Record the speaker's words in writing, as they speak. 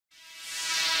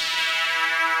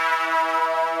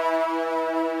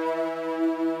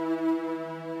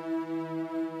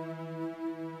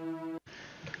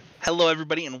Hello,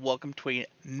 everybody, and welcome to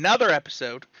another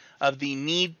episode of the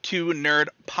Need to Nerd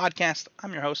podcast.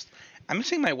 I'm your host. I'm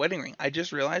missing my wedding ring. I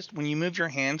just realized when you move your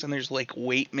hands and there's like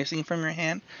weight missing from your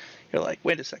hand, you're like,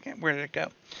 wait a second, where did it go?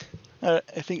 I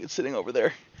think it's sitting over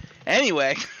there.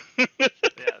 Anyway. Yeah,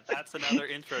 that's another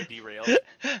intro derailed.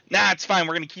 Nah, it's fine.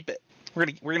 We're gonna keep it. We're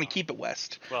gonna keep it,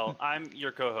 West. Well, I'm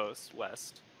your co-host,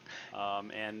 West,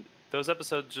 and those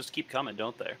episodes just keep coming,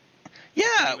 don't they? Yeah.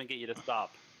 I can't even get you to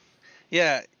stop.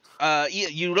 Yeah.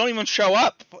 You don't even show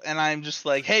up, and I'm just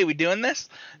like, hey, we doing this?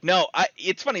 No,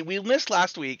 it's funny. We missed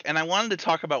last week, and I wanted to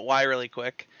talk about why really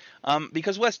quick.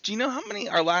 Because, Wes, do you know how many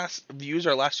our last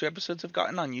two episodes have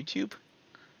gotten on YouTube?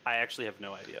 I actually have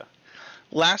no idea.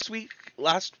 Last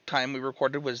time we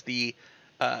recorded was the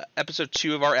episode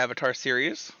 2 of our Avatar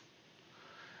series,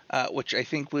 which I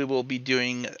think we will be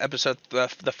doing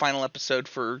the final episode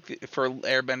for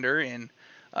Airbender in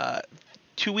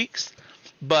 2 weeks.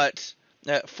 But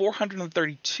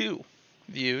 432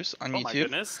 views on YouTube. Oh my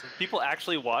goodness. People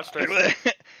actually watched our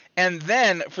And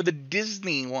then for the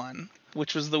Disney one,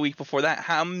 which was the week before that,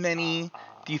 how many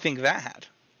do you think that had?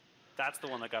 That's the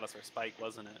one that got us our spike,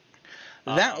 wasn't it?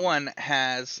 That one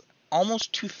has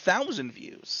almost 2,000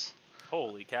 views.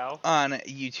 Holy cow. On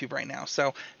YouTube right now.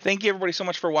 So thank you everybody so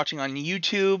much for watching on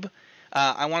YouTube.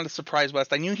 I wanted to surprise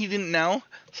West. I knew he didn't know,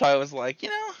 so I was like,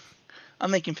 I'll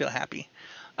make him feel happy.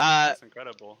 That's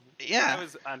incredible. Yeah. I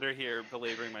was under here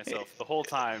belaboring myself the whole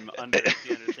time under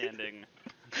the understanding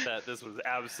that this was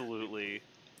absolutely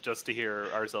just to hear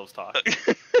ourselves talk.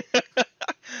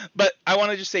 But I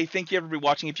want to just say thank you everybody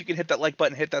watching. If you can hit that like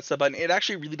button, hit that sub button, it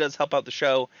actually really does help out the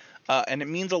show, and it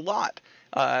means a lot.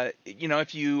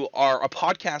 If you are a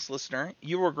podcast listener,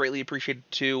 you are greatly appreciated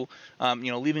too.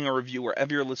 Leaving a review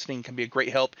wherever you're listening can be a great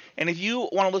help. And if you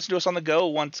want to listen to us on the go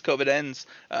once COVID ends,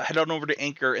 head on over to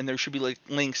Anchor, and there should be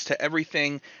links to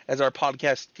everything as our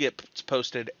podcast gets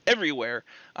posted everywhere.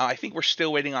 I think we're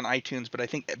still waiting on iTunes, but I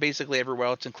think basically everywhere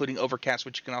else, including Overcast,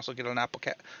 which you can also get on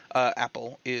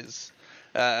Apple, is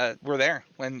we're there,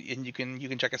 and you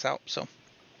can check us out. So,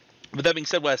 with that being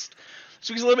said, West, this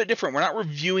week's a little bit different. We're not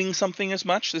reviewing something as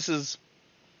much. This is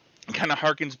kind of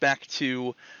harkens back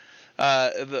to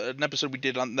an episode we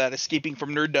did on that, Escaping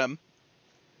from Nerddom.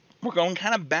 We're going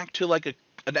kind of back to like an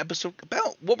episode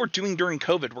about what we're doing during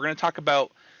COVID. We're going to talk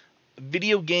about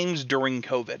video games during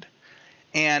COVID.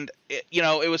 And,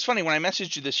 it was funny when I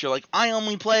messaged you this, you're like, I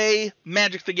only play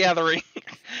Magic the Gathering.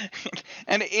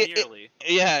 And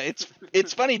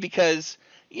it's funny because,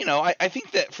 I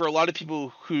think that for a lot of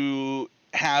people who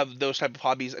have those type of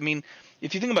hobbies, I mean,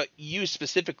 if you think about you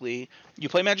specifically, you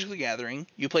play Magic the Gathering,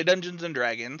 you play Dungeons and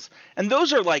Dragons, and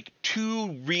those are like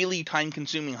two really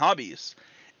time-consuming hobbies.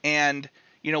 And,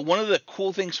 one of the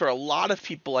cool things for a lot of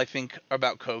people, I think,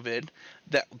 about COVID,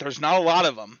 that there's not a lot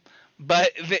of them,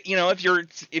 but that,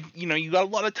 if you got a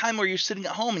lot of time where you're sitting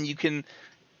at home and you can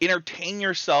entertain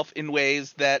yourself in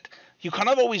ways that you kind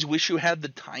of always wish you had the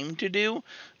time to do.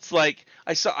 It's like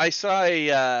I saw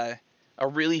a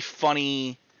really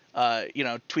funny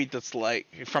tweet that's like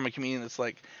from a comedian that's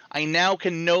like, I now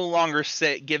can no longer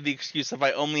give the excuse if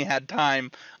I only had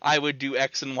time I would do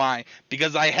X and Y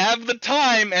because I have the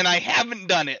time and I haven't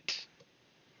done it.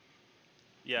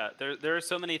 Yeah, there are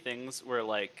so many things where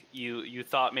like you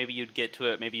thought maybe you'd get to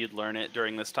it, maybe you'd learn it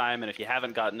during this time, and if you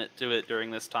haven't gotten to it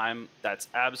during this time, that's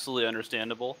absolutely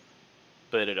understandable.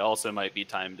 But it also might be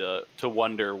time to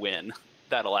wonder when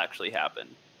that'll actually happen.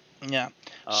 Yeah.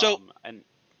 So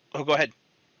go ahead.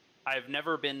 I've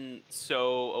never been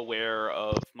so aware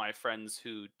of my friends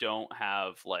who don't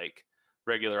have like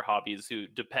regular hobbies, who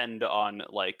depend on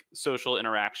like social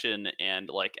interaction and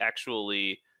like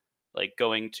actually like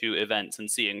going to events and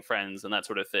seeing friends and that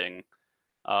sort of thing,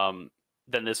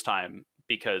 than this time,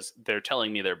 because they're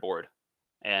telling me they're bored.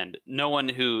 And no one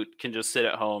who can just sit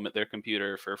at home at their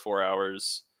computer for 4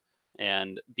 hours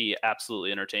and be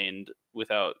absolutely entertained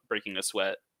without breaking a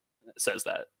sweat says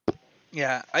that.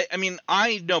 Yeah, I mean,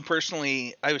 I know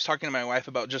personally, I was talking to my wife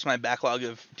about just my backlog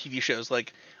of TV shows.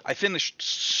 Like, I finished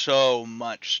so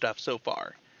much stuff so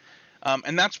far.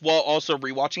 And that's while also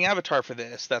rewatching Avatar for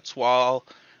this. That's while,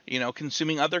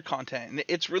 consuming other content. And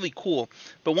it's really cool.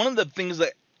 But one of the things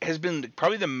that has been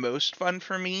probably the most fun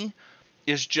for me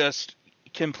is just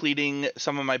completing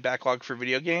some of my backlog for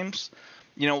video games.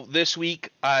 This week,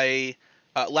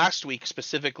 last week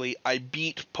specifically, I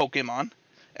beat Pokemon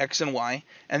X and Y,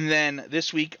 and then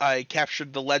this week I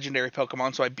captured the legendary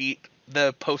Pokemon, so I beat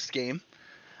the post game.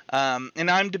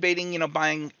 And I'm debating,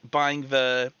 buying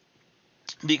the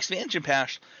expansion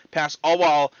pass, all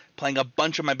while playing a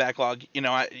bunch of my backlog.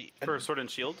 For Sword and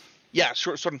Shield. Yeah,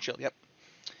 Sword and Shield. Yep.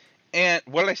 And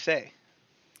what did I say?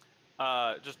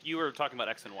 Just you were talking about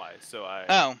X and Y, so I.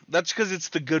 Oh, that's because it's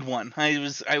the good one.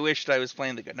 I wished I was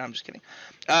playing the good. No, I'm just kidding.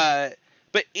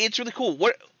 But it's really cool.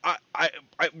 What I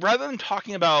rather than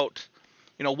talking about,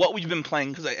 what we've been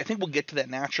playing, because I think we'll get to that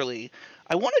naturally.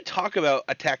 I want to talk about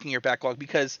attacking your backlog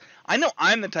because I know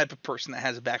I'm the type of person that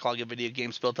has a backlog of video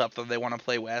games built up that they want to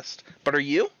play West. But are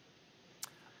you?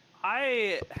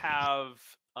 I have.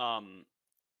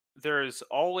 There's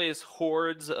always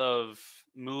hordes of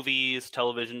movies,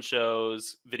 television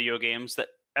shows, video games that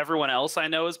everyone else I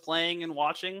know is playing and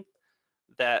watching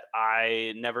that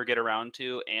I never get around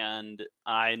to, and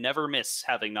I never miss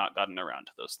having not gotten around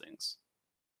to those things.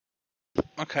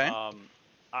 Okay.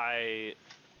 I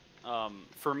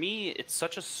for me, it's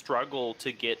such a struggle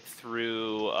to get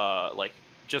through like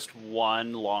just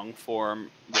one long form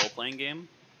role playing game,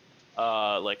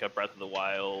 like a Breath of the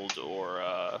Wild or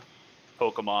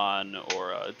Pokemon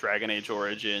or a Dragon Age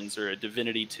Origins or a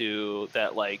Divinity 2.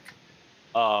 That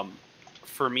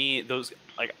for me, those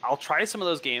I'll try some of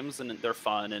those games and they're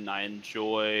fun and I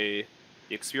enjoy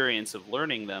the experience of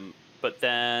learning them. But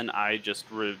then I just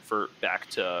revert back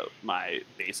to my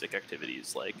basic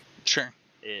activities. Sure.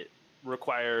 It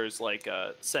requires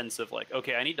a sense of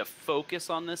okay, I need to focus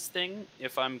on this thing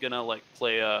if I'm gonna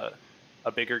play a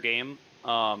bigger game.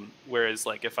 Whereas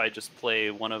if I just play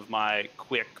one of my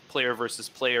quick player versus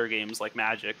player games like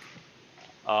Magic,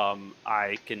 I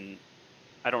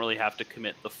don't really have to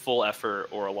commit the full effort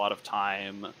or a lot of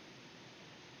time,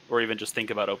 or even just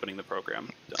think about opening the program.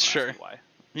 Don't Sure. ask me why.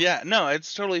 Yeah, no,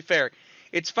 it's totally fair.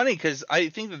 It's funny because I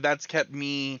think that's kept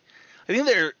me. I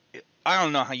think I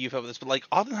don't know how you feel about this, but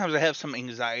oftentimes I have some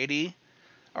anxiety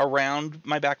around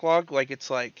my backlog.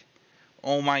 It's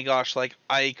oh my gosh,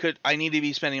 I need to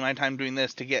be spending my time doing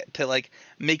this to get to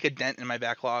make a dent in my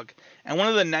backlog. And one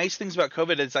of the nice things about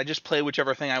COVID is I just play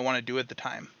whichever thing I want to do at the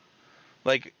time.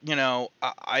 Today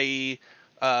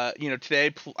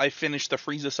I finished the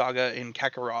Frieza saga in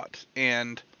Kakarot,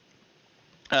 and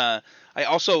I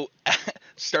also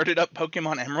started up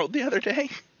Pokemon Emerald the other day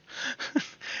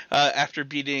after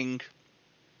beating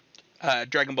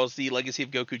Dragon Ball Z Legacy of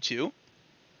Goku 2.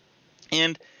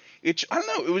 And I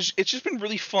don't know, it's just been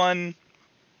really fun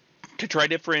to try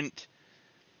different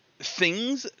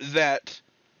things that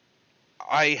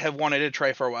I have wanted to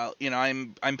try for a while.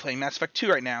 I'm playing Mass Effect 2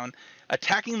 right now, and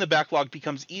attacking the backlog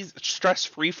becomes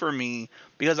stress-free for me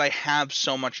because I have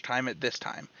so much time at this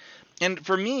time. And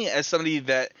for me, as somebody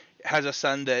that has a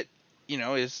son that,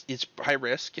 is high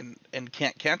risk and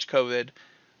can't catch COVID,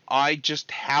 I just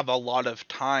have a lot of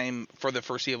time for the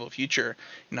foreseeable future.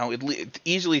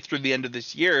 Easily through the end of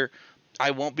this year,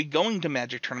 I won't be going to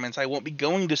Magic tournaments. I won't be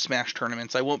going to Smash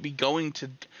tournaments. I won't be going to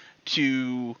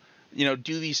do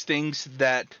these things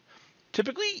that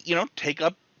typically, take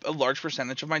up a large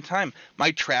percentage of my time.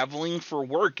 My traveling for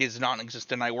work is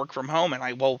non-existent. I work from home, and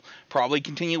I will probably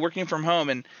continue working from home.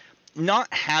 And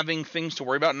not having things to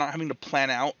worry about, not having to plan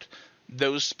out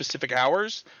those specific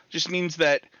hours, just means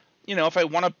that, if I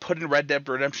want to put in Red Dead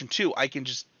Redemption 2, I can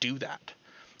just do that.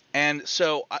 And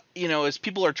so, as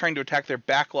people are trying to attack their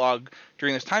backlog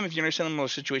during this time, if you're in a similar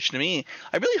situation to me,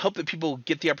 I really hope that people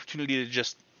get the opportunity to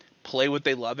just play what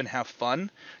they love and have fun.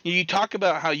 You talk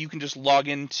about how you can just log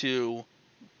into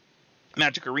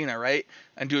Magic Arena, right,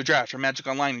 and do a draft, or Magic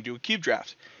Online and do a cube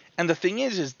draft. And the thing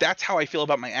is that's how I feel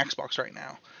about my Xbox right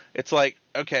now. It's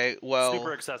okay, well,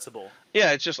 super accessible.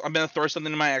 Yeah, it's just I'm gonna throw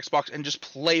something in my Xbox and just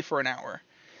play for an hour.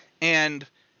 And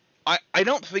I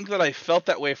don't think that I felt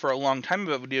that way for a long time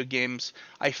about video games.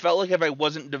 I felt like if I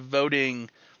wasn't devoting,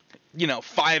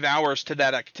 5 hours to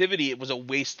that activity, it was a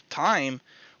waste of time.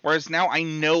 Whereas now I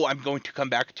know I'm going to come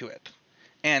back to it.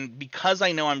 And because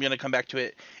I know I'm going to come back to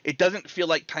it, it doesn't feel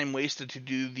like time wasted to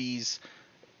do these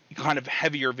kind of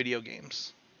heavier video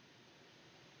games.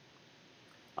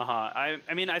 I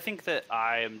mean, I think that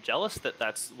I am jealous that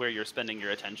that's where you're spending your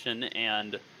attention.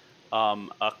 And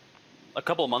a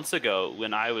couple of months ago,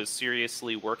 when I was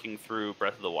seriously working through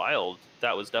Breath of the Wild,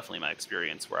 that was definitely my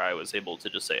experience where I was able to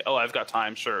just say, oh, I've got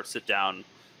time, sure, sit down,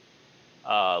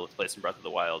 let's play some Breath of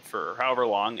the Wild for however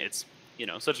long. It's,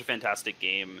 such a fantastic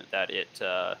game that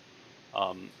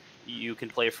you can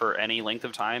play for any length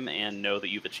of time and know that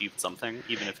you've achieved something,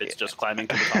 even if it's just climbing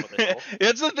to the top of the hill.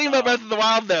 That's the thing about Breath of the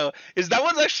Wild, though, is that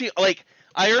one's actually,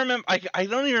 I remember, I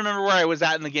don't even remember where I was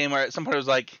at in the game where at some point I was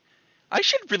like, I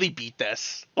should really beat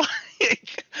this.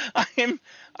 If I'm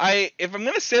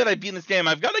going to say that I beat this game,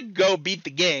 I've got to go beat the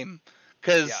game,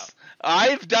 because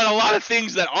I've done a lot of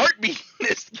things that aren't beating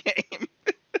this game.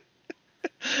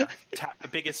 The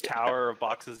biggest tower of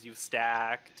boxes you've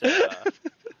stacked,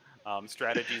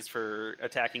 strategies for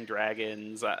attacking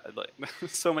dragons,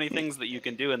 so many things that you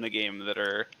can do in the game that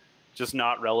are just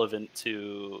not relevant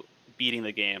to beating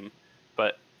the game.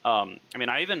 But I mean,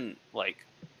 I even like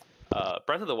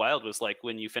Breath of the Wild was like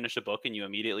when you finish a book and you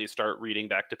immediately start reading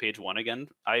back to page 1 again.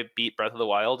 I beat Breath of the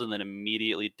Wild and then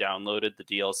immediately downloaded the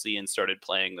DLC and started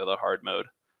playing the hard mode,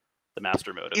 the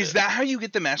master mode of Is it. that how you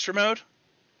get the master mode?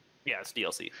 Yeah, it's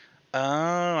DLC. Oh,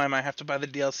 I might have to buy the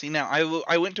DLC now.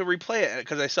 I went to replay it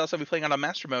because I saw somebody playing it on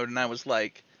master mode, and I was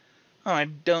like, oh, I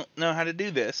don't know how to do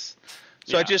this.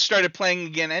 So I just started playing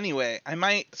again anyway. I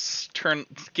might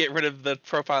get rid of the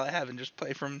profile I have and just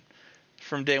play from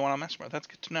day one on master mode. That's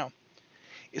good to know.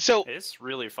 So it's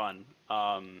really fun.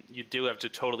 You do have to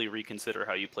totally reconsider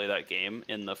how you play that game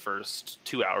in the first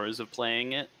 2 hours of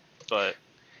playing it, but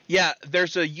yeah,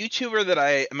 there's a YouTuber that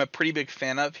I am a pretty big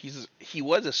fan of. He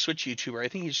was a Switch YouTuber. I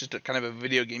think he's just a kind of a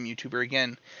video game YouTuber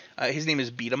again. His name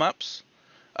is Beat 'em Ups.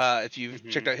 If you've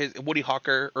checked out his Woody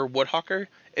Hawker or Woodhawker,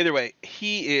 either way,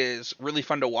 he is really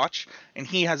fun to watch, and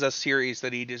he has a series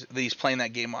that he's playing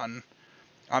that game on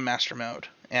master mode,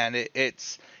 and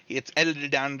it's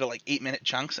edited down into like 8-minute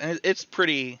chunks, and it's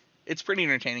pretty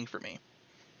entertaining for me.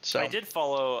 So I did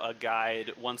follow a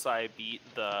guide once I beat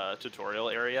the tutorial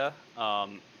area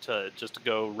to just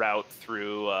go route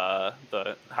through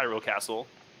the Hyrule Castle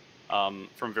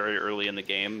from very early in the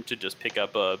game to just pick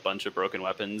up a bunch of broken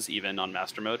weapons even on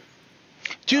master mode.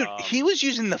 Dude, he was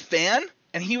using the fan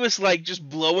and he was like just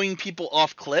blowing people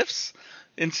off cliffs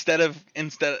instead of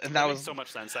and that was so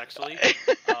much sense actually.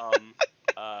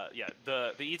 Yeah,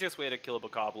 the easiest way to kill a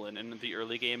bokoblin in the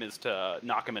early game is to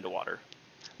knock him into water.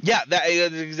 Yeah, that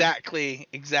is exactly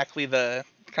the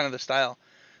kind of the style.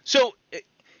 So,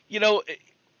 you know,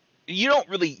 you don't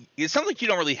really. It sounds like you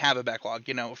don't really have a backlog.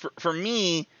 You know, for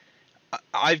me,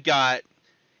 I've got,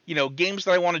 you know, games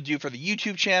that I want to do for the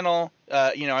YouTube channel.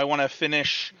 You know, I want to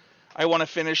finish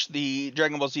the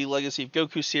Dragon Ball Z Legacy of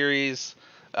Goku series,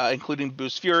 including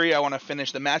Boost Fury. I want to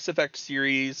finish the Mass Effect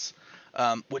series,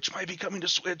 which might be coming to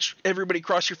Switch. Everybody,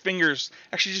 cross your fingers.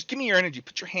 Actually, just give me your energy.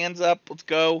 Put your hands up. Let's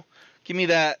go. Give me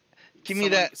that.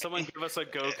 Someone give us a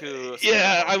Goku.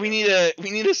 Yeah, we need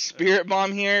a spirit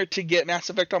bomb here to get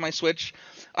Mass Effect on my Switch.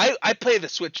 I play the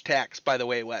Switch tax, by the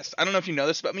way, Wes. I don't know if you know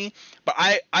this about me, but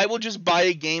I will just buy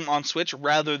a game on Switch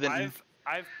rather than.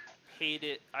 I've paid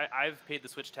it. I've paid the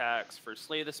Switch tax for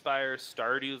Slay the Spire,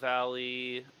 Stardew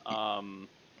Valley. I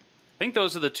think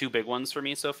those are the two big ones for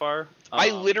me so far. I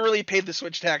literally paid the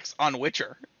Switch tax on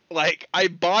Witcher. Like, I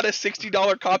bought a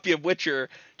 $60 copy of Witcher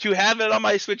to have it on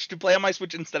my Switch, to play on my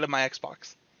Switch instead of my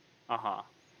Xbox.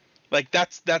 Like,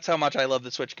 that's how much I love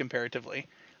the Switch comparatively.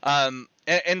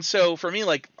 And so for me,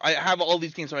 like, I have all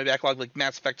these games on my backlog, like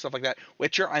Mass Effect, stuff like that.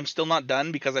 Witcher, I'm still not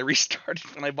done because I restarted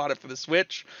when I bought it for the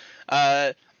Switch.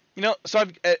 You know, so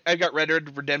I've got Red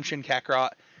Dead Redemption, Kakarot.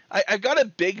 I've got a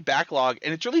big backlog,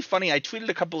 and it's really funny. I tweeted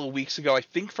a couple of weeks ago, I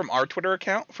think from our Twitter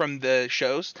account, from the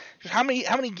shows, how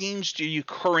many games do you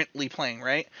currently playing,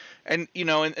 right? And, you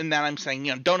know, and that I'm saying,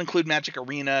 you know, don't include Magic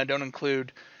Arena, don't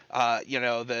include, you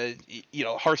know, the, you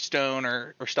know, Hearthstone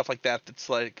or stuff like that. That's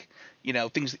like, you know,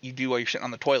 things that you do while you're sitting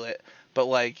on the toilet. But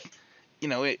like, you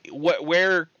know,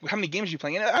 how many games are you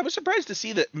playing? And I was surprised to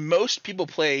see that most people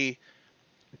play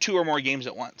 2 or more games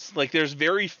at once. Like, there's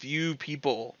very few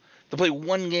people to play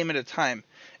one game at a time,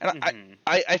 and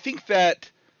I think that,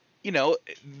 you know,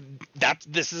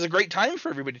 this is a great time for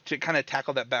everybody to kind of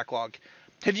tackle that backlog.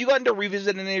 Have you gotten to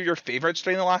revisit any of your favorites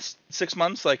during the last 6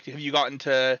 months? Like, have you gotten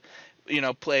to, you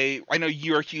know, play? I know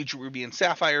you're a huge Ruby and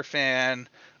Sapphire fan,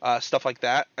 stuff like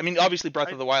that. I mean, obviously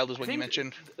Breath of the Wild is one you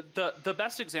mentioned. The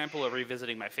best example of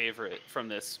revisiting my favorite from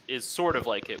this is sort of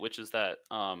like it, which is that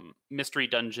Mystery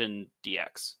Dungeon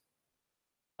DX.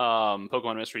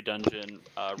 Pokemon Mystery Dungeon.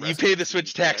 You pay the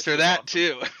Switch tax for that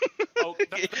too. Oh,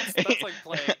 that's like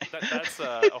playing. That's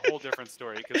a whole different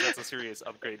story because that's a serious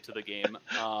upgrade to the game.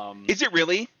 Is it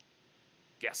really?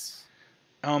 Yes.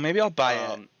 Oh, maybe I'll buy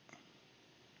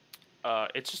it.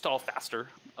 It's just all faster,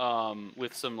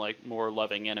 with some like more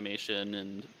loving animation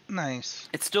and. Nice.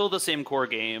 It's still the same core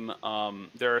game.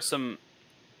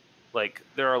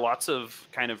 There are lots of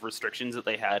kind of restrictions that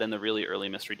they had in the really early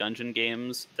Mystery Dungeon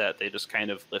games that they just kind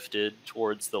of lifted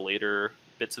towards the later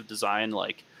bits of design.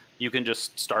 Like, you can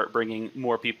just start bringing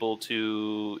more people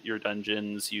to your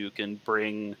dungeons. You can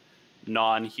bring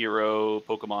non-hero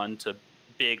Pokemon to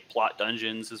big plot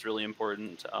dungeons is really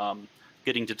important.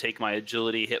 Getting to take my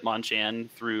agility Hitmonchan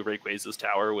through Rayquaza's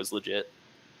tower was legit.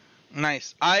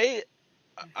 Nice. I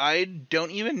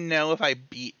don't even know if I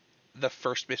beat the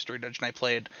first Mystery Dungeon I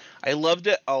played. I loved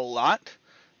it a lot,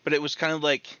 but it was kind of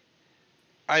like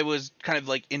I was kind of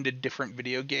like into different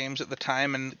video games at the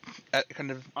time, and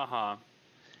kind of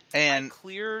and I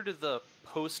cleared the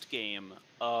post game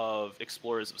of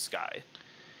Explorers of Sky.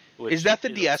 Is that the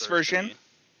is DS absurd to version? me.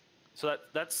 So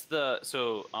that's the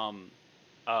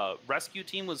Rescue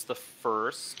Team was the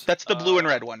first. That's the blue and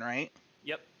red one, right?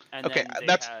 Yep. And Okay,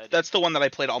 then that's the one that I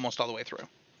played almost all the way through.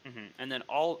 And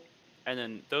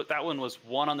then that one was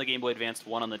one on the Game Boy Advance,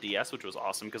 one on the DS, which was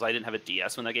awesome because I didn't have a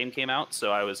DS when that game came out,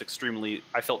 so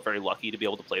I felt very lucky to be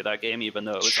able to play that game, even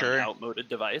though it was on an outmoded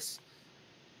device.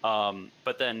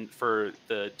 But then for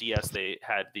the DS, they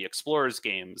had the Explorers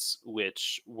games,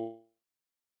 which were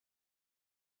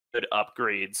good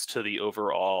upgrades to the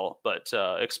overall. But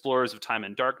Explorers of Time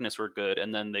and Darkness were good,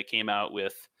 and then they came out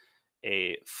with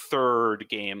a third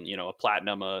game, a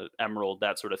Platinum, a Emerald,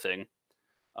 that sort of thing,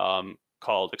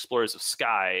 called Explorers of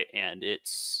Sky, and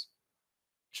it's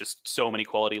just so many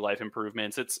quality life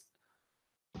improvements. It's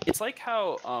like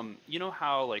how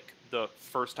how like the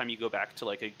first time you go back to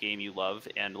like a game you love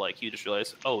and like you just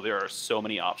realize, oh, there are so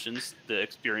many options. The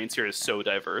experience here is so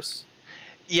diverse.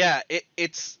 Yeah,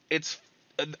 it's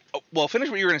well, finish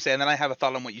what you were going to say, and then I have a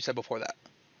thought on what you said before that.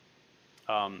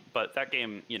 But that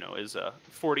game, is a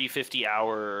 40, 50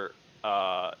 hour,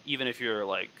 even if you're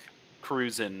like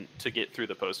cruising to get through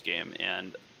the post game,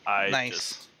 and I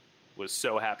just was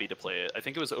so happy to play it. I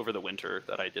think it was over the winter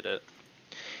that I did it.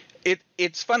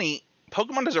 It's funny,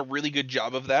 Pokemon does a really good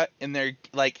job of that, and they're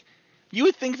like, you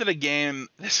would think that a game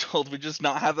this old would just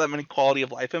not have that many quality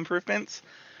of life improvements,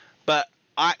 but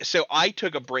I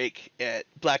took a break at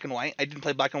Black and White. I didn't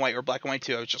play Black and White or Black and White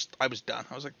 2. I was done.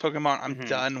 I was like, Pokemon, I'm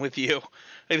done with you.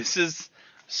 Like, this is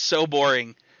so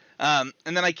boring. And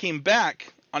then I came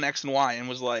back on X and Y and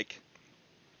was like,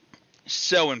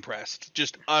 so impressed,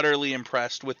 just utterly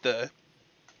impressed with the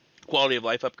quality of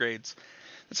life upgrades.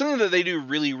 It's something that they do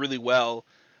really, really well.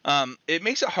 It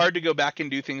makes it hard to go back and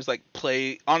do things like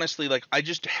play. Honestly, like I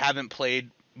just haven't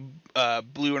played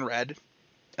Blue and Red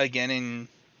again in.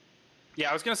 Yeah,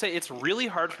 I was gonna say it's really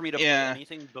hard for me to play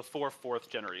anything before 4th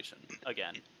generation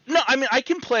again. No, I mean I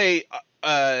can play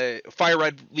Fire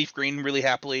Red, Leaf Green really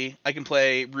happily. I can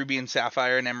play Ruby and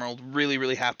Sapphire and Emerald really,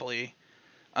 really happily.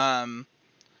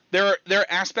 There are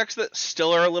aspects that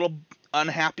still are a little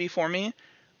unhappy for me,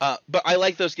 but I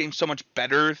like those games so much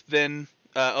better than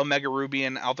Omega Ruby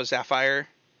and Alpha Sapphire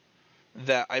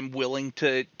that I'm willing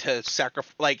to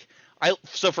sacrifice. Like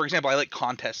so for example, I like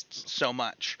contests so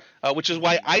much, which is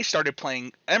why I started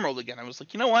playing Emerald again. I was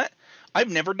like, you know what?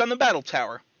 I've never done the Battle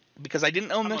Tower because I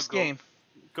didn't own this game.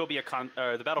 Go be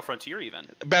the Battle Frontier even.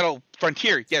 Battle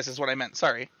Frontier, yes, is what I meant.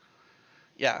 Sorry.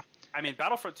 Yeah. I mean,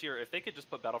 Battle Frontier, if they could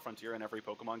just put Battle Frontier in every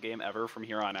Pokemon game ever from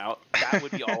here on out, that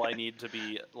would be all I need to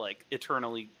be, like,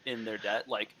 eternally in their debt.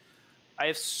 Like, I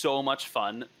have so much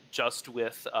fun just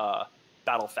with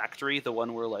Battle Factory, the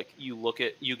one where, like, you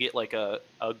get, like, a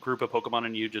group of Pokemon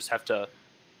and you just have to,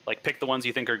 like, pick the ones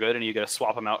you think are good and you get to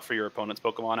swap them out for your opponent's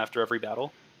Pokemon after every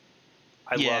battle.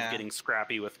 I love getting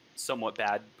scrappy with somewhat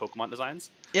bad Pokemon designs.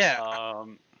 Yeah.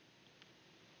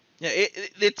 Yeah,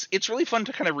 it's really fun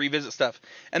to kind of revisit stuff.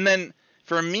 And then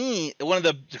for me,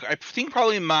 I think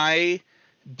probably my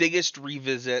biggest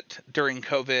revisit during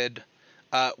COVID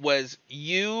was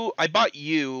I bought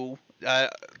you,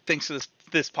 thanks to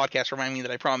this podcast reminding me that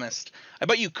I promised, I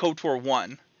bought you KOTOR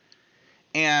 1.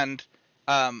 And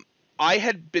I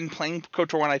had been playing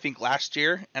KOTOR 1 I think last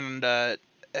year and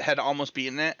had almost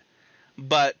beaten it.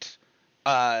 But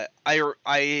I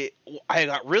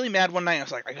got really mad one night. I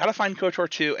was like, I gotta find KOTOR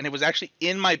 2, and it was actually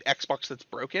in my Xbox that's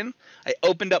broken. I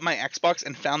opened up my Xbox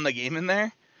and found the game in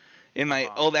there, in my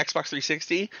old Xbox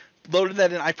 360. Loaded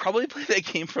that in. I probably played that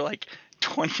game for like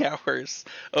 20 hours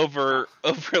over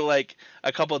like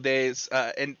a couple of days,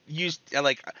 and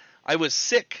I was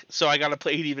sick, so I got to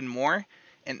play it even more.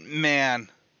 And man,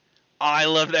 I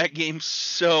love that game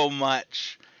so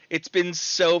much. It's been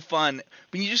so fun.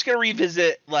 When you just gotta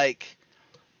revisit like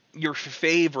your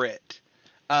favorite,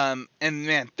 and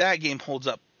man, that game holds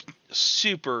up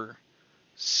super,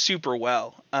 super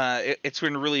well. It's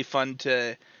been really fun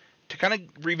to kind of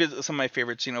revisit some of my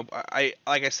favorites. Like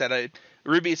I said,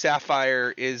 Ruby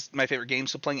Sapphire is my favorite game,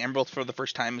 so playing Emerald for the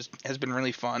first time has been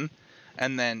really fun.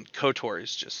 And then KOTOR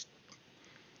is just,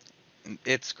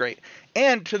 it's great.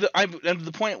 And I'm to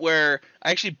the point where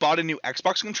I actually bought a new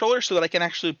Xbox controller so that I can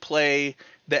actually play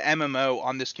the MMO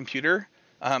on this computer.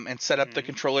 And set up the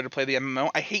controller to play the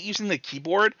MMO. I hate using the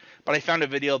keyboard, but I found a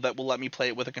video that will let me play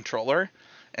it with a controller.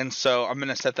 And so I'm going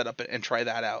to set that up and try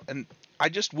that out. And I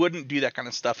just wouldn't do that kind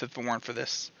of stuff if it weren't for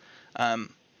this.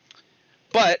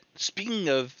 But speaking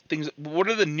of things, what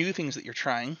are the new things that you're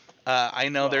trying? I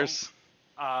know there's...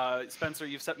 Spencer,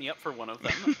 you've set me up for one of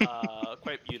them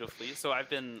quite beautifully. So I've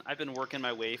been working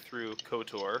my way through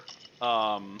KOTOR,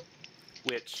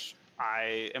 which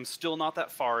I am still not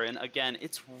that far in. Again,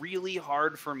 it's really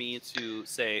hard for me to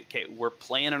say, okay, we're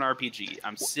playing an RPG.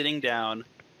 I'm sitting down,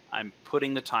 I'm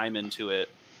putting the time into it.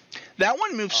 That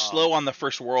one moves slow on the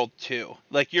first world too.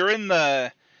 Like you're in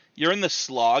the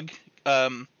slog. I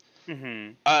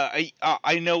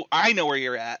know where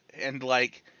you're at, and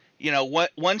like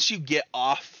once you get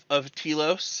off of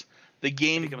Telos, the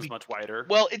game It becomes much wider.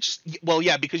 Well,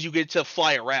 yeah, because you get to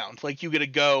fly around. Like you get to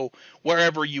go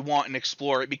wherever you want and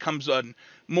explore. It becomes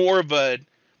more of a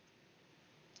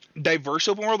diverse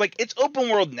open world. Like it's open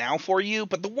world now for you,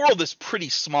 but the world is pretty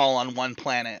small on one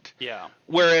planet. Yeah.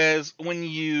 Whereas when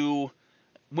you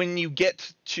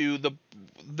get to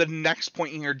the next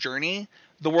point in your journey,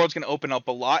 the world's going to open up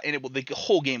a lot, and the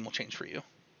whole game will change for you.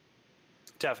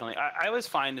 Definitely. I always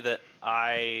find that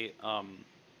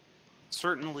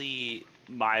certainly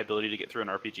my ability to get through an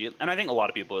RPG, and I think a lot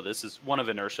of people do this, is one of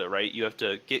inertia, right? You have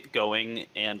to get going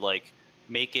and like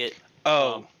make it.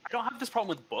 I don't have this problem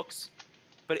with books,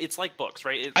 but it's like books,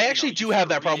 right? I actually do have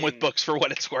that problem with books, for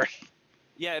what it's worth.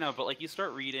 Yeah, no, but like you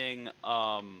start reading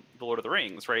The Lord of the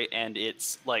Rings, right? And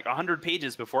it's like 100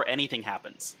 pages before anything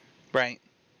happens. Right.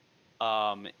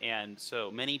 And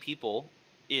so many people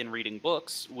in reading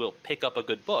books will pick up a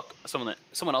good book. Someone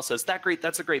else says,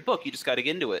 that's a great book. You just got to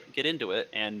get into it.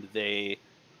 And they,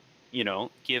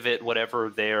 give it whatever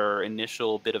their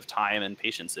initial bit of time and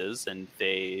patience is. And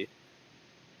they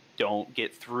don't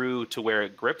get through to where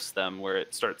it grips them, where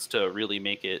it starts to really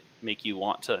make you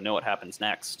want to know what happens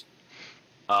next.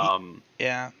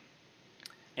 Yeah.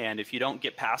 And if you don't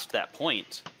get past that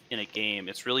point in a game,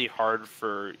 it's really hard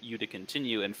for you to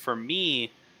continue. And for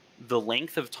me, the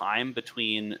length of time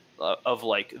between of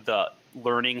like the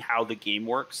learning how the game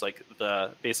works, like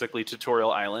the basically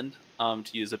tutorial island, to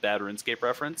use a bad RuneScape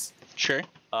reference. Sure.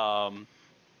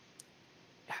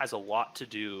 Has a lot to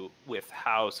do with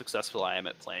how successful I am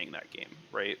at playing that game,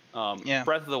 right? Yeah.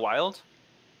 Breath of the Wild,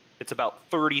 it's about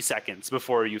 30 seconds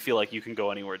before you feel like you can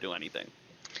go anywhere, do anything.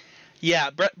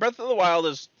 Yeah, Breath of the Wild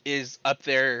is up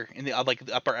there in the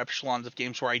upper echelons of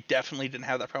games where I definitely didn't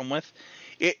have that problem with.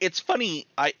 It's funny,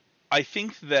 I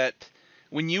think that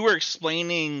when you were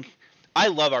explaining, I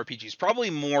love RPGs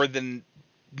probably more than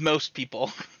most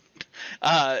people.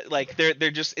 Like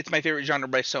they're just, it's my favorite genre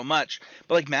by so much.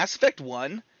 But like Mass Effect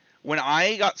 1, when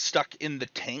I got stuck in the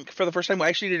tank for the first time, I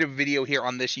actually did a video here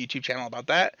on this YouTube channel about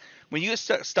that. When you get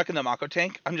stuck in the Mako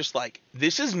tank, I'm just like,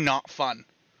 this is not fun.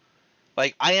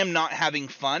 Like, I am not having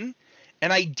fun,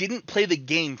 and I didn't play the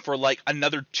game for, like,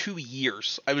 another 2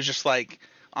 years. I was just like,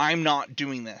 I'm not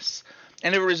doing this.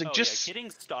 And it was like,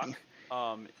 getting stuck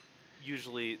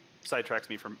usually sidetracks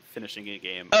me from finishing a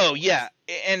game. Oh, yeah.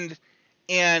 And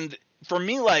for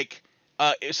me, like,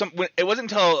 it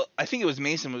wasn't until, I think it was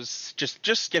Mason was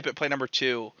just skip it, play number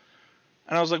 2.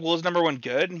 And I was like, well, is number 1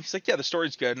 good? And he's like, yeah, the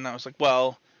story's good. And I was like,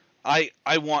 well, I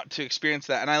want to experience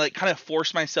that, and I like kind of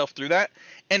force myself through that.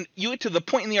 And you get to the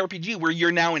point in the RPG where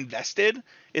you're now invested.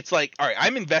 It's like, all right,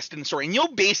 I'm invested in the story, and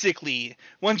you'll basically,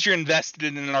 once you're invested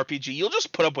in an RPG, you'll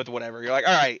just put up with whatever. You're like,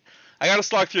 all right, I got to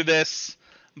slog through this,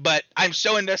 but I'm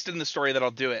so invested in the story that I'll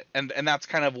do it. And that's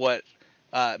kind of what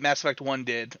Mass Effect 1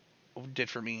 did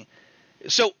for me.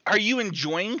 So, are you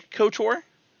enjoying KOTOR?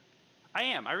 I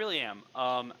am. I really am.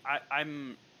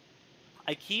 I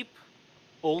keep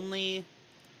only.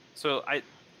 So I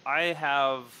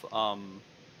have so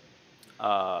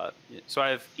I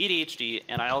have ADHD,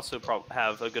 and I also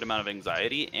have a good amount of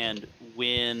anxiety. And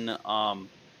when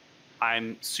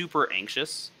I'm super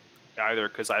anxious, either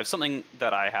because I have something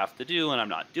that I have to do and I'm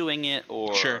not doing it,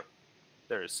 or Sure.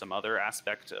 there's some other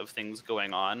aspect of things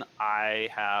going on, I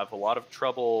have a lot of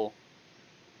trouble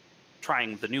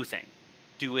trying the new thing,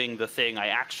 doing the thing I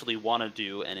actually want to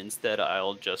do, and instead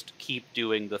I'll just keep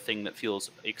doing the thing that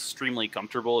feels extremely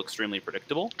comfortable, extremely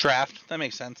predictable. Draft. That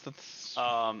makes sense. That's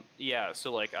yeah,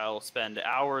 so like I'll spend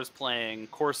hours playing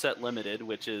Core Set Limited,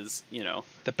 which is,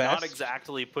 the best. not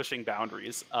exactly pushing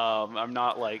boundaries. I'm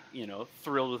not like,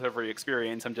 thrilled with every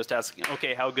experience. I'm just asking,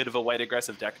 okay, how good of a white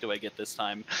aggressive deck do I get this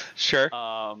time? Sure.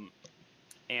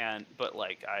 But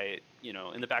like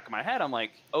in the back of my head, I'm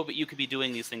like, oh, but you could be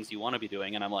doing these things you want to be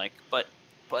doing. And I'm like, but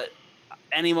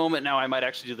any moment now I might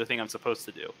actually do the thing I'm supposed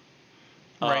to do.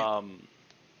 Right.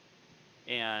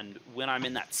 And when I'm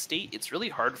in that state, it's really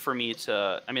hard for me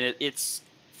to, it's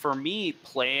for me,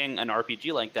 playing an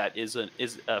RPG like that is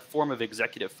a form of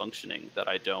executive functioning that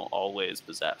I don't always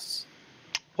possess.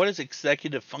 What does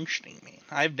executive functioning mean?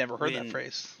 I've never heard that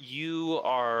phrase. You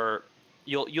are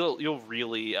you'll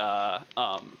really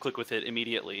click with it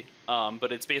immediately.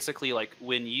 But it's basically like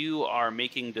when you are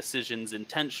making decisions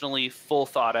intentionally, full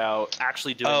thought out,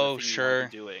 actually doing the thing you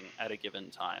want to be doing at a given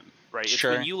time, right? It's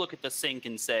when you look at the sink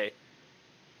and say,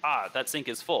 that sink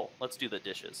is full. Let's do the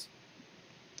dishes.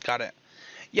 Got it.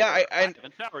 Yeah, I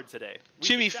haven't showered today.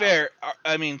 To be fair,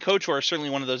 I mean, KOTOR is certainly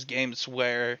one of those games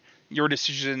where your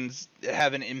decisions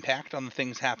have an impact on the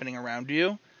things happening around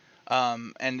you,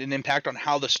 and an impact on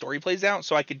how the story plays out.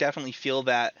 So I could definitely feel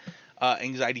that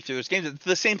anxiety through those games. It's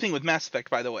the same thing with Mass Effect,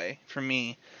 by the way, for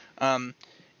me. And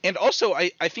also, I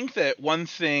think that one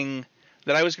thing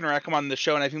that I was going to recommend on the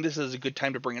show, and I think this is a good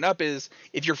time to bring it up, is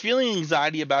if you're feeling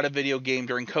anxiety about a video game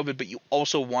during COVID, but you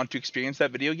also want to experience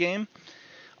that video game,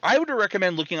 I would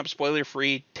recommend looking up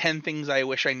spoiler-free 10 things I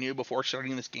wish I knew before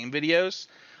starting this game videos.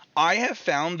 I have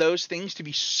found those things to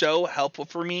be so helpful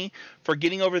for me for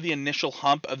getting over the initial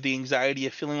hump of the anxiety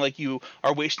of feeling like you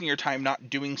are wasting your time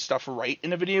not doing stuff right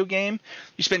in a video game.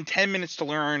 You spend 10 minutes to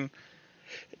learn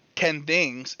 10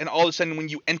 things, and all of a sudden when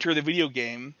you enter the video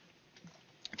game,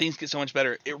 things get so much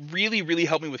better. It really, really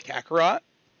helped me with Kakarot,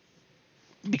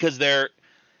 because it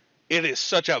is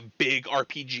such a big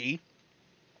RPG.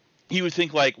 You would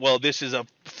think like, well, this is a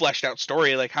fleshed out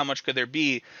story. Like, how much could there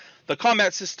be? The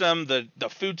combat system, the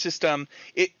food system.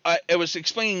 I was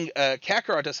explaining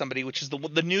Kakarot to somebody, which is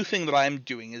the new thing that I'm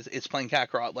doing is playing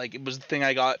Kakarot. Like, it was the thing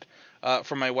I got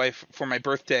from my wife for my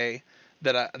birthday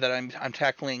that I'm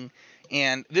tackling.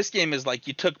 And this game is like,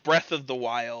 you took Breath of the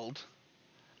Wild,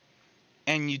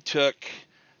 and you took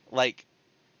like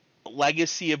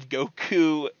Legacy of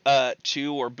Goku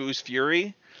 2 or Boo's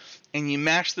Fury, and you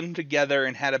mashed them together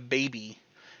and had a baby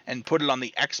and put it on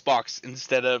the Xbox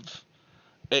instead of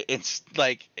a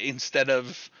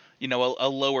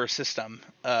lower system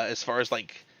as far as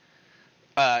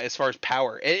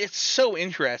power. It's so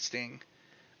interesting.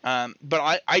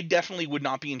 But I definitely would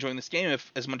not be enjoying this game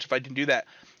as much if I didn't do that.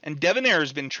 And Devonair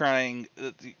has been trying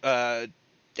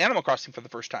Animal Crossing for the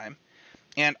first time,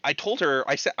 and I told her,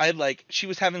 she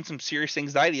was having some serious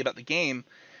anxiety about the game,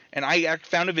 and I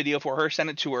found a video for her, sent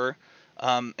it to her,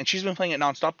 and she's been playing it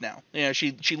nonstop now. You know,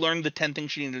 she learned the 10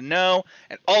 things she needed to know,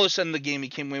 and all of a sudden the game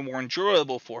became way more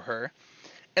enjoyable for her.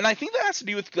 And I think that has to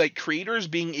do with like creators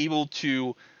being able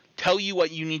to tell you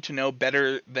what you need to know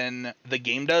better than the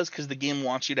game does, because the game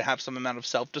wants you to have some amount of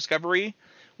self-discovery.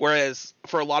 Whereas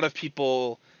for a lot of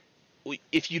people,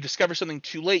 if you discover something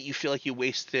too late, you feel like you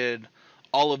wasted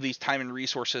all of these time and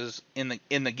resources in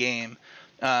the game.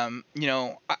 I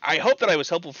hope that I was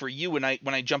helpful for you when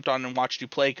I jumped on and watched you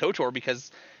play KOTOR,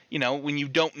 because when you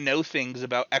don't know things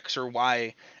about X or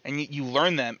Y and you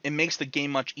learn them, it makes the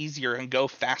game much easier and go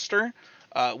faster,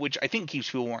 which I think keeps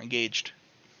people more engaged.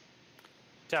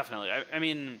 Definitely. I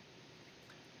mean,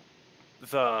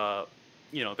 there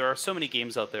are so many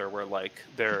games out there where like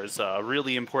there's a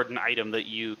really important item that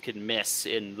you can miss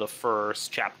in the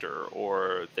first chapter,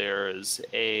 or there's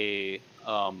a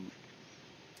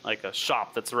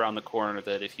shop that's around the corner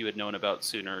that if you had known about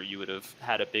sooner, you would have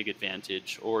had a big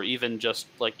advantage. Or even just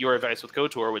like your advice with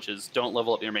KOTOR, which is don't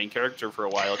level up your main character for a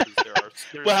while, because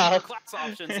there's class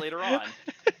options later on.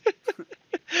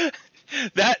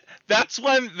 That's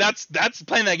playing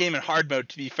that game in hard mode,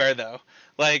 to be fair, though.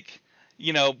 Like,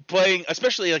 playing,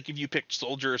 especially like if you picked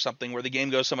Soldier or something where the game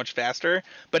goes so much faster.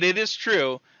 But it is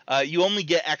true, you only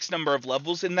get X number of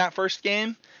levels in that first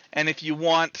game, and if you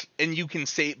want, and you can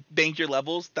bank your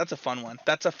levels, that's a fun one.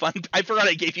 I forgot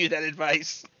I gave you that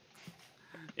advice.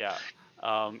 Yeah.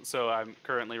 So I'm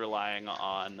currently relying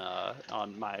on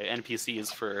my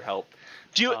NPCs for help.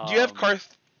 Do you have Karth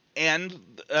and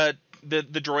the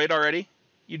droid already?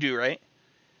 You do, right?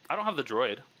 I don't have the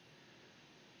droid.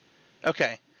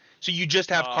 Okay. So you just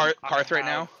have Karth right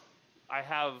now? I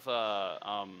have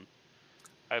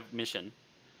Mission.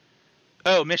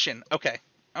 Oh, Mission. Okay.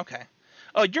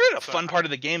 Oh, you're at a fun part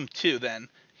of the game too. Then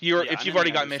if you've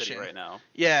already got Mission right now.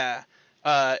 Yeah.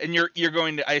 And you're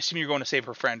going to. I assume you're going to save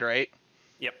her friend, right?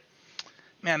 Yep.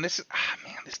 Man, this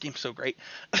game's so great.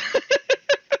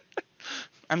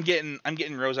 I'm getting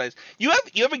rose eyes. You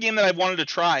have a game that I wanted to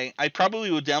try. I probably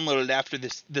would download it after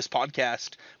this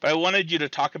podcast, but I wanted you to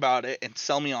talk about it and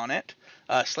sell me on it.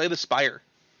 Slay the Spire.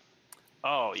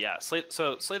 Oh yeah, Slay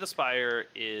the Spire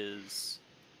is,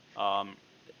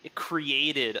 it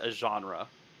created a genre.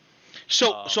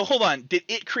 So hold on. Did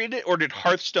it create it, or did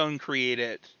Hearthstone create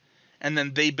it, and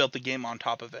then they built the game on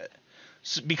top of it?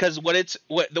 Because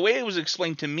the way it was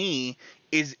explained to me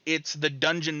is it's the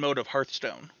dungeon mode of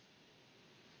Hearthstone.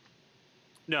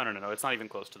 No. It's not even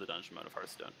close to the dungeon mode of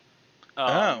Hearthstone.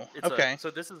 Oh, okay.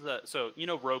 So this is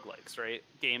roguelikes, right?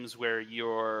 Games where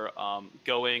you're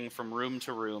going from room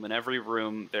to room, and every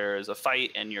room there's a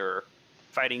fight, and you're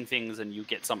fighting things, and you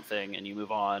get something, and you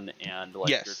move on, and like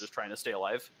you're Yes. just trying to stay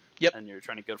alive. Yep. And you're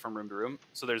trying to go from room to room.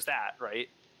 So there's that, right?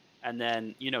 And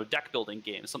then deck building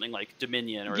games, something like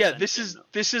Dominion or Yeah, Ascension.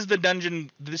 this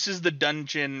is the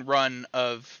dungeon run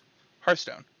of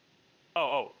Hearthstone.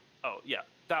 Oh, yeah.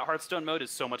 That Hearthstone mode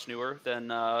is so much newer than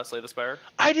Slay the Spire.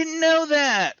 I didn't know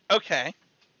that. Okay.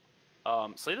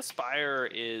 Slay the Spire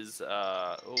is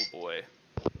oh boy.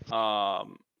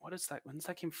 What is that? When's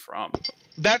that came from?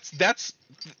 That's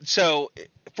so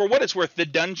for what it's worth, the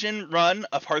dungeon run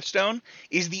of Hearthstone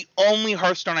is the only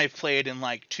Hearthstone I've played in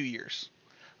like 2 years.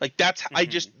 Like that's I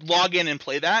just log in and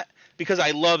play that because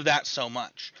I love that so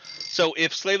much. So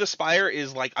if Slay the Spire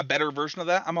is like a better version of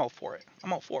that, I'm all for it.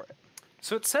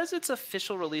 So it says its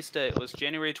official release date was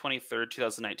January 23rd,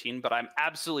 2019, but I'm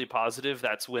absolutely positive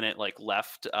that's when it like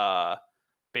left beta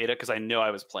because I know I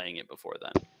was playing it before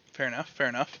then. Fair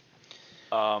enough.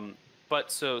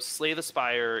 But so Slay the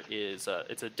Spire is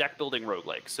it's a deck building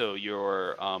roguelike. So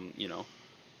you're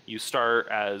you start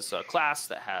as a class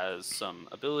that has some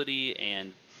ability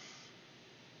and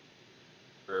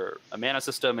a mana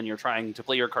system, and you're trying to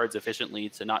play your cards efficiently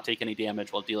to not take any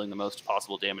damage while dealing the most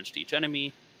possible damage to each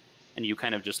enemy. And you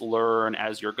kind of just learn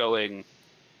as you're going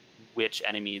which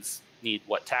enemies need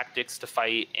what tactics to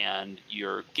fight, and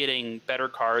you're getting better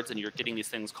cards, and you're getting these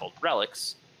things called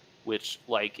relics, which,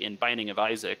 like in Binding of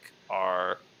Isaac,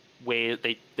 are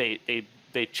they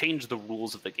change the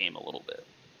rules of the game a little bit.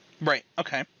 Right.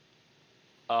 Okay.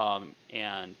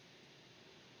 And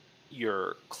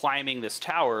you're climbing this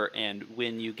tower, and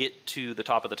when you get to the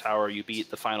top of the tower, you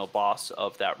beat the final boss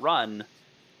of that run.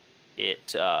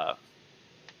 It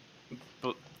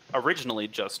originally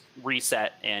just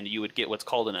reset, and you would get what's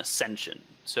called an ascension.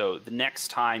 So the next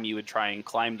time you would try and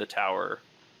climb the tower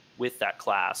with that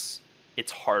class,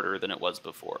 it's harder than it was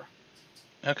before.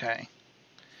 Okay.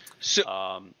 So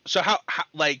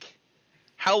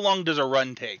how long does a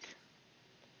run take?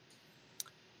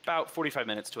 About 45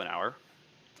 minutes to an hour.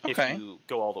 Okay. If you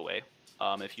go all the way.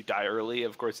 If you die early,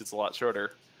 of course, it's a lot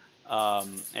shorter.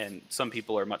 And some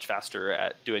people are much faster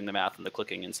at doing the math and the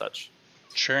clicking and such.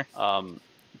 Sure.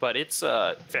 But it's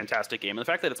a fantastic game. And the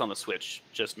fact that it's on the Switch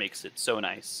just makes it so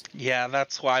nice. Yeah,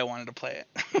 that's why I wanted to play it.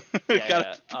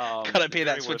 Gotta pay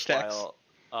that Switch tax.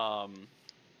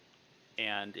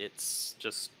 And it's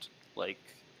just like,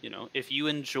 if you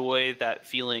enjoy that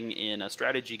feeling in a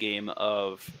strategy game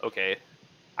of, okay,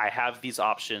 I have these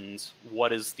options,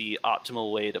 what is the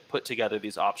optimal way to put together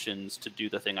these options to do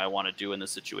the thing I want to do in this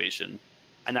situation?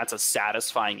 And that's a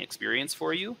satisfying experience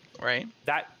for you. Right.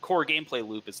 That core gameplay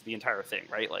loop is the entire thing,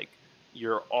 right? Like,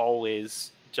 you're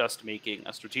always just making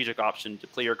a strategic option to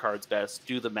play your cards best,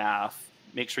 do the math,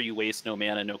 make sure you waste no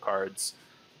mana, no cards.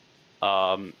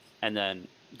 And then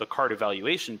the card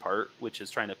evaluation part, which is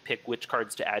trying to pick which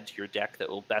cards to add to your deck that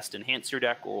will best enhance your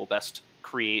deck or will best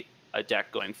create a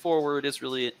deck going forward, is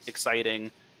really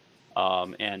exciting.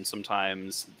 And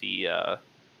sometimes the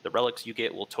relics you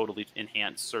get will totally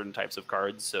enhance certain types of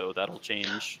cards, so that'll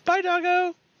change. Bye,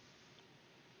 doggo!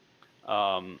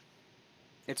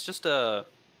 It's just it's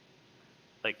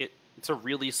a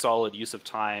really solid use of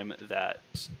time that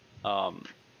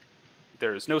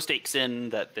there's no stakes in,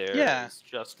 that there's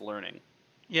just learning.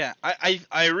 Yeah,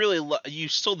 I really you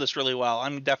sold this really well.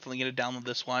 I'm definitely going to download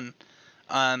this one.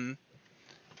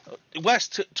 Wes,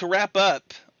 to wrap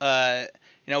up,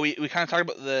 we kind of talked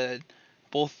about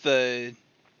both the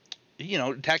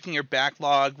attacking your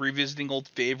backlog, revisiting old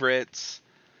favorites.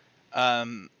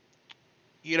 I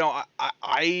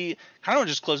kind of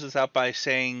just close this out by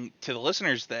saying to the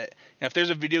listeners that if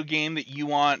there's a video game that you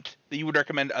would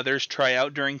recommend others try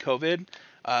out during COVID,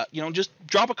 just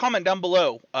drop a comment down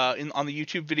below on the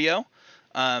YouTube video.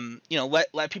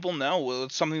 Let people know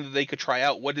it's something that they could try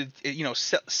out.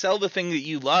 Sell the thing that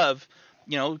you love.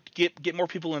 Get more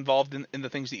people involved in the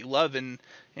things that you love. And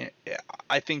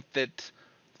I think that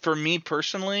for me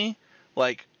personally,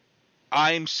 like,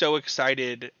 I'm so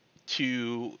excited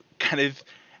to kind of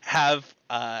have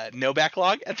no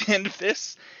backlog at the end of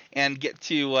this and get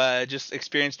to just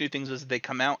experience new things as they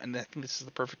come out. And I think this is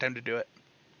the perfect time to do it.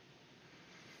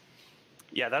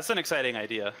 Yeah, that's an exciting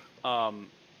idea.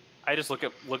 I just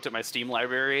looked at my Steam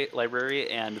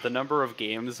library, and the number of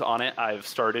games on it I've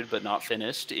started but not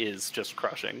finished is just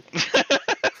crushing.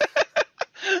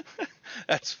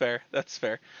 That's fair.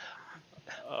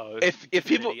 If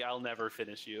people, I'll never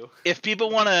finish you. If people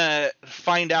want to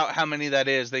find out how many that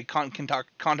is, they can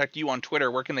contact you on Twitter.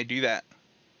 Where can they do that?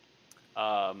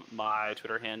 My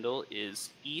Twitter handle is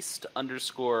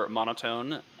East_monotone,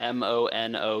 MONOTONNE.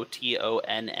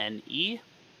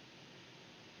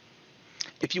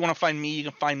 If you want to find me, you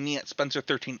can find me at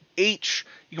Spencer13H.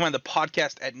 You can find the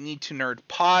podcast at Need to Nerd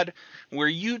Pod, where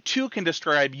you too can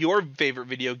describe your favorite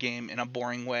video game in a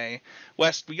boring way.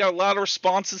 Wes, we got a lot of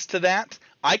responses to that.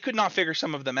 I could not figure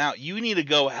some of them out. You need to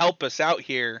go help us out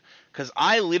here, because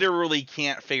I literally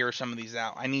can't figure some of these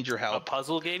out. I need your help. A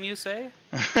puzzle game, you say?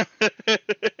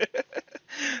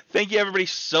 Thank you, everybody,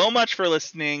 so much for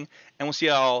listening, and we'll see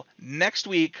y'all next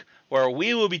week, where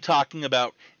we will be talking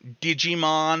about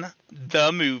Digimon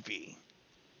the movie.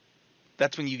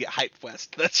 That's when you get hyped,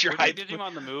 West. That's your hype.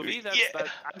 Digimon the movie? Yeah.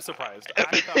 I'm surprised. I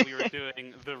thought we were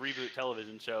doing the Reboot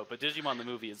television show, but Digimon the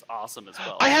movie is awesome as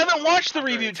well. I haven't watched the I'm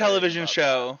very Reboot excited television about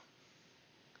show.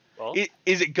 Well,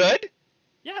 Is it good?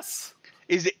 yes.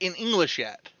 Is it in English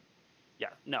yet? Yeah.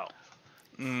 No.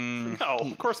 Mm, No.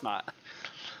 Of course not.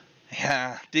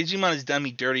 yeah, Digimon has done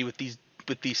me dirty with these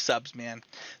subs, man.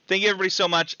 Thank you, everybody, so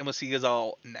much, and we'll see you guys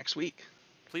all next week.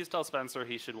 Please tell Spencer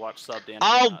he should watch subbed anime.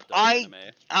 I not dubbed anime.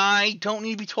 I don't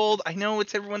need to be told. I know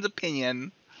it's everyone's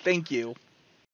opinion. Thank you.